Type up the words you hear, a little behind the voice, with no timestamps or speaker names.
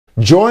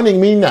Joining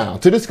me now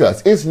to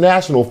discuss is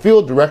National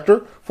Field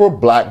Director for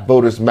Black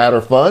Voters Matter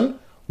Fund,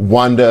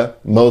 Wanda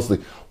Mosley.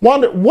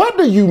 Wanda, what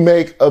do you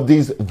make of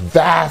these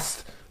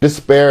vast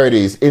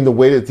disparities in the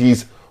way that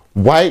these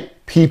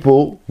white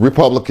people,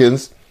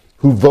 Republicans,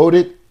 who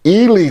voted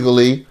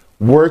illegally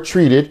were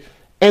treated,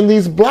 and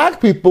these black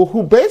people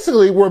who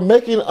basically were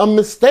making a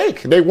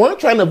mistake? They weren't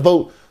trying to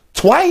vote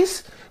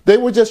twice. They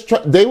were just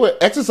they were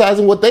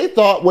exercising what they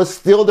thought was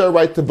still their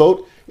right to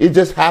vote. It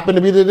just happened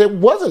to be that it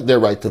wasn't their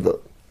right to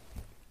vote.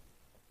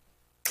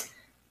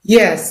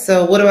 Yes.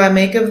 So what do I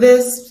make of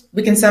this?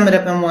 We can sum it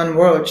up in one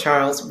word,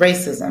 Charles: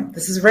 racism.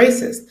 This is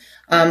racist.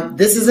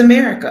 This is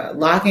America.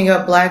 Locking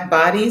up black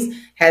bodies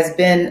has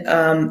been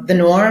the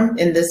norm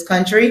in this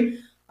country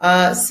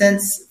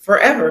since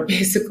forever,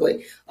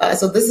 basically.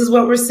 So this is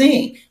what we're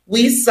seeing.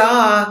 We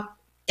saw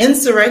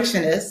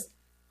insurrectionists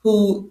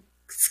who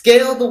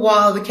scaled the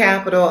wall of the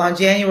Capitol on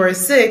January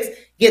 6th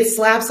get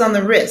slaps on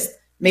the wrist,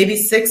 maybe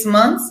 6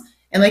 months.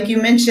 And like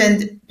you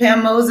mentioned,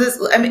 Pam Moses,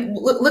 I mean,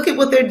 look at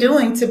what they're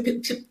doing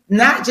to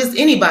not just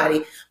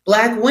anybody,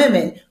 black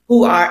women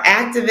who are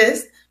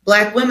activists,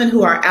 black women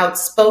who are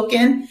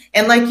outspoken,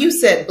 and like you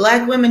said,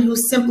 black women who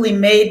simply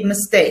made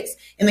mistakes.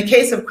 In the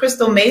case of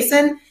Crystal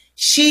Mason,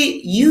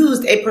 she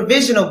used a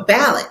provisional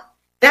ballot.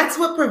 That's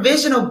what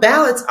provisional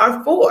ballots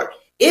are for,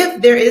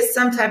 if there is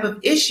some type of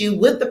issue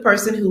with the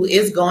person who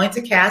is going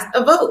to cast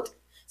a vote.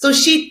 So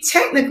she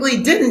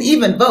technically didn't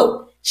even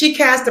vote. She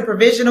cast a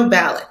provisional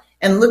ballot.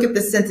 And look at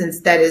the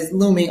sentence that is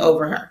looming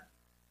over her.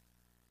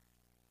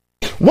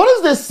 What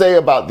does this say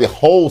about the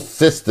whole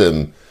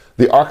system,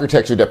 the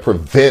architecture that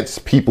prevents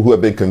people who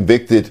have been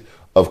convicted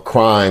of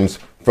crimes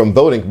from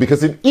voting?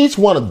 Because in each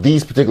one of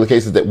these particular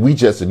cases that we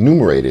just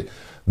enumerated,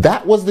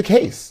 that was the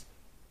case.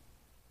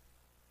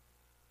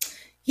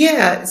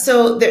 Yeah,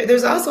 so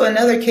there's also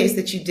another case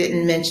that you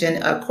didn't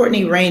mention,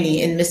 Courtney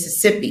Rainey in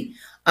Mississippi,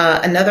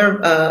 another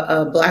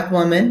black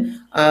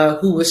woman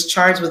who was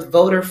charged with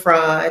voter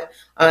fraud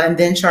and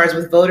then charged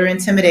with voter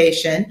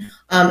intimidation.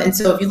 And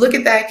so if you look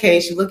at that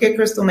case, you look at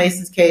Crystal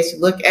Mason's case, you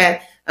look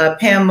at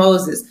Pam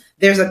Moses,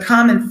 there's a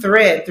common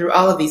thread through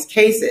all of these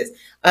cases.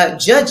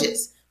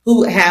 Judges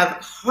who have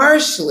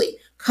harshly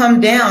come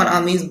down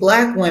on these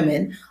black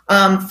women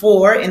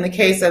for, in the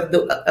case of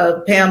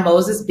Pam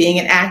Moses being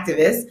an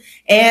activist,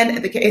 and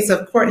in the case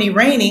of Courtney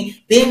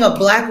Rainey being a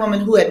black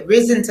woman who had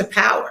risen to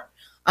power.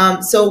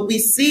 So we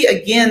see,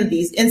 again,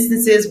 these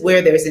instances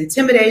where there's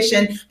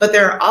intimidation, but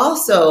there are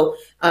also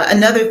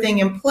another thing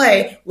in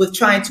play with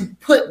trying to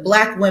put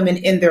black women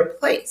in their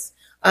place.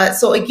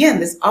 So again,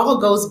 this all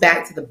goes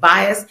back to the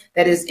bias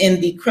that is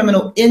in the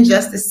criminal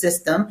injustice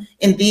system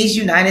in these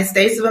United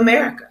States of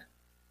America.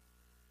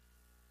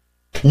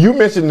 You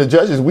mentioned the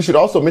judges. We should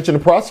also mention the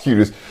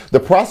prosecutors. The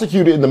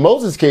prosecutor in the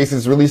Moses case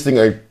is releasing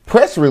a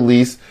press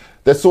release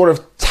that sort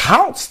of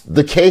touts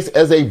the case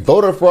as a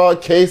voter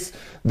fraud case,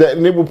 that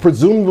it will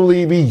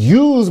presumably be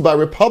used by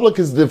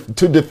Republicans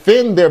to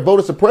defend their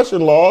voter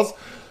suppression laws.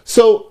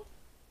 So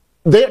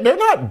they're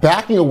not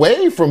backing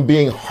away from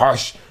being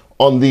harsh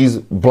on these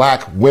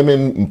black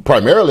women,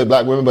 primarily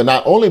black women, but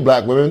not only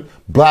black women,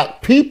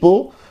 black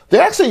people.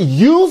 They're actually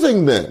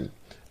using them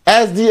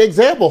as the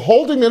example,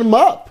 holding them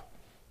up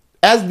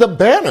as the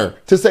banner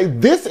to say,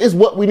 this is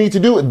what we need to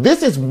do.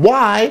 This is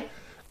why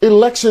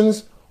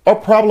elections are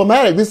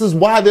problematic. This is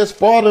why there's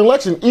fraud in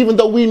election, even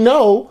though we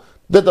know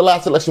that the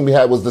last election we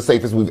had was the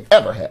safest we've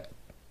ever had.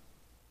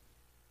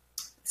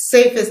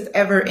 Safest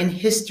ever in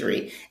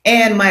history.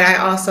 And might I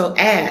also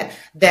add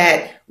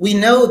that we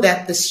know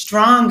that the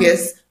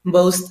strongest,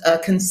 most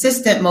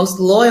consistent, most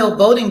loyal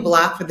voting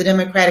bloc for the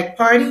Democratic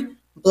Party,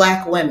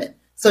 black women.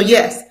 So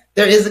yes,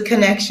 there is a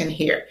connection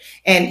here.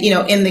 And, you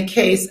know, in the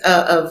case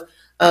of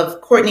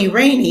Courtney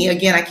Rainey,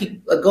 again, I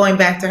keep going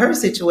back to her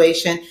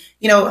situation,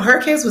 you know,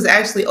 her case was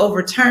actually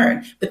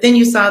overturned. But then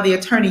you saw the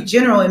Attorney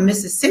General in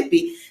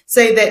Mississippi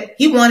say that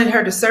he wanted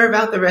her to serve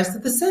out the rest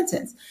of the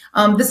sentence.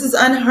 This is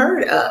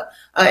unheard of.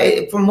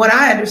 From what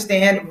I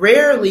understand,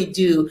 rarely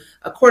do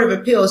a court of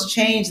appeals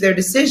change their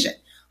decision.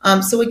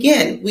 So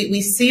again,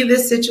 we see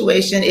this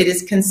situation. It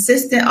is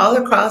consistent all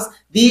across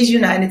these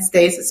United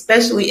States,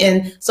 especially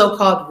in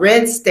so-called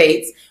red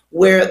states,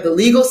 where the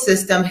legal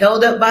system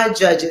held up by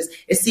judges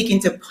is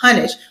seeking to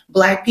punish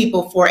black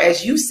people for,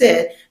 as you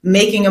said,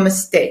 making a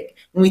mistake.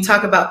 When we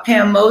talk about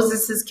Pam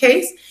Moses's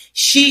case,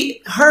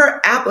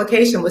 her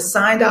application was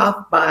signed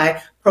off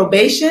by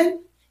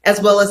probation as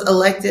well as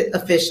elected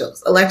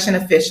officials, election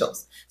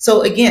officials.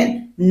 So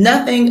again,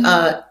 nothing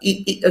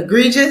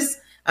egregious,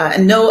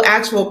 no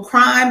actual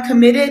crime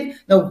committed,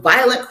 no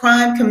violent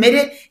crime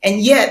committed,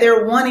 and yet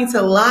they're wanting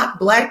to lock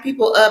black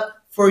people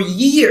up for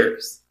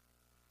years.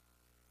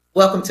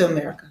 Welcome to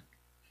America.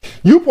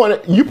 You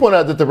point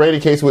out that the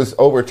Rainey case was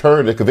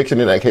overturned, the conviction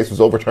in that case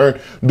was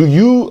overturned. Do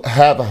you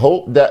have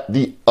hope that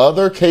the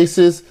other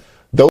cases,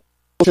 those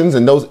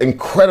and those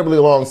incredibly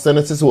long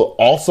sentences, will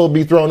also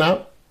be thrown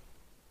out?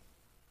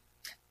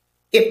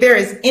 If there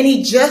is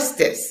any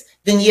justice,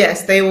 then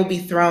yes, they will be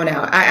thrown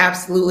out. I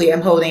absolutely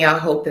am holding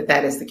out hope that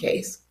that is the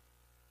case.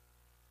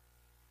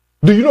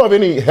 Do you know of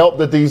any help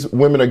that these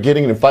women are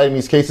getting in fighting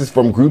these cases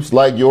from groups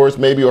like yours,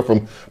 maybe, or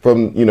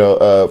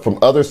from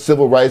other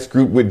civil rights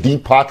groups with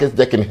deep pockets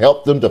that can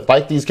help them to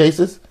fight these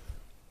cases?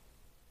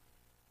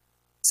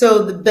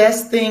 So the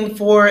best thing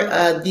for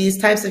these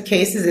types of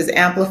cases is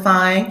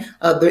amplifying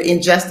the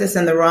injustice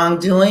and the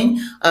wrongdoing.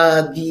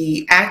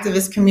 The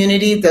activist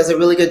community does a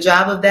really good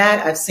job of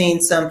that. I've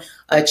seen some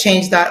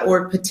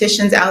change.org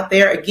petitions out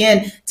there,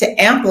 again,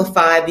 to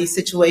amplify these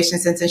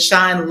situations and to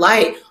shine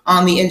light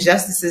on the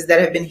injustices that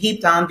have been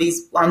heaped on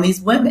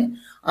these women.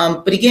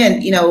 But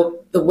again,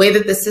 the way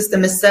that the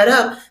system is set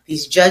up,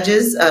 these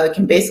judges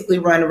can basically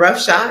run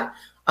roughshod.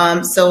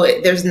 So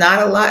there's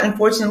not a lot,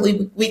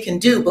 unfortunately, we can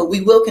do, but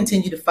we will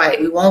continue to fight.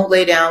 We won't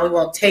lay down. We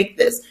won't take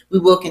this. We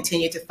will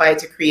continue to fight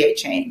to create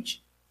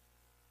change.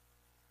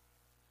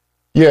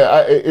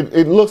 Yeah,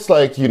 it looks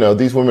like,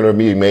 these women are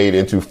being made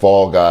into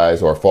fall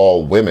guys or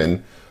fall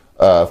women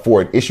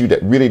for an issue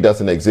that really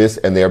doesn't exist.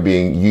 And they're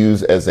being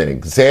used as an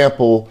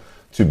example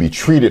to be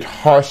treated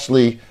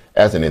harshly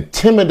as an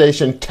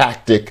intimidation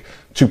tactic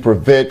to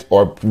prevent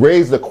or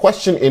raise the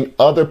question in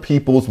other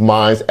people's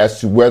minds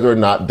as to whether or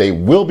not they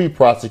will be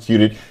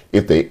prosecuted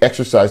if they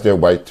exercise their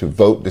right to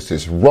vote. This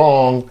is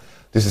wrong.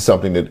 This is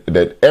something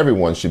that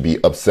everyone should be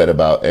upset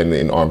about and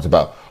in arms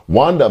about.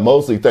 Wanda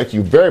Mosley, thank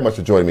you very much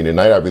for joining me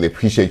tonight. I really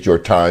appreciate your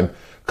time.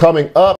 Coming up.